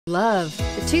Love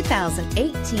the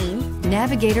 2018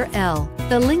 Navigator L.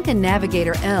 The Lincoln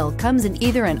Navigator L comes in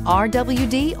either an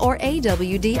RWD or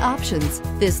AWD options.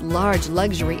 This large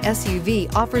luxury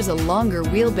SUV offers a longer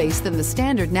wheelbase than the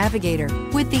standard Navigator.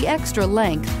 With the extra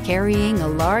length, carrying a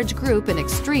large group in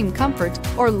extreme comfort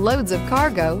or loads of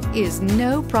cargo is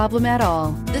no problem at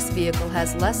all. This vehicle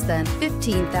has less than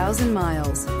 15,000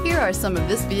 miles. Here are some of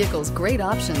this vehicle's great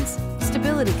options: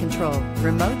 stability control,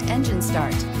 remote engine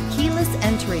start, keyless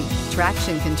entry,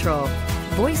 traction control,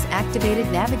 voice-activated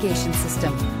navigation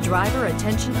system, driver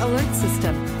attention alert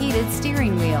system, heated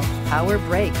steering wheel, power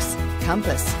brakes,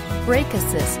 compass, brake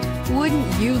assist.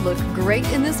 Wouldn't you look great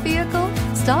in this vehicle?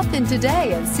 Stop in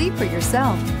today and see for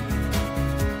yourself.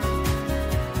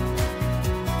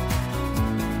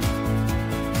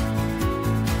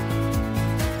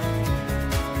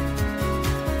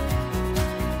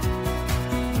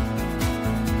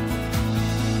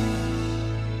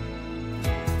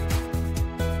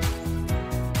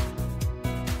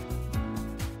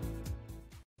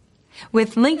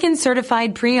 With Lincoln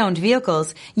Certified Pre-Owned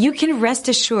Vehicles, you can rest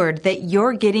assured that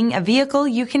you're getting a vehicle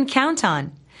you can count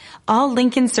on. All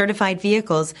Lincoln Certified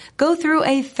vehicles go through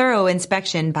a thorough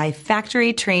inspection by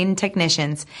factory-trained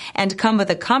technicians and come with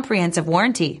a comprehensive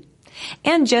warranty.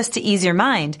 And just to ease your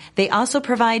mind, they also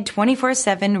provide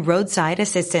 24/7 roadside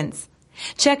assistance.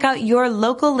 Check out your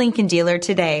local Lincoln dealer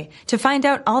today to find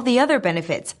out all the other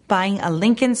benefits buying a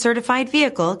Lincoln Certified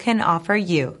vehicle can offer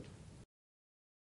you.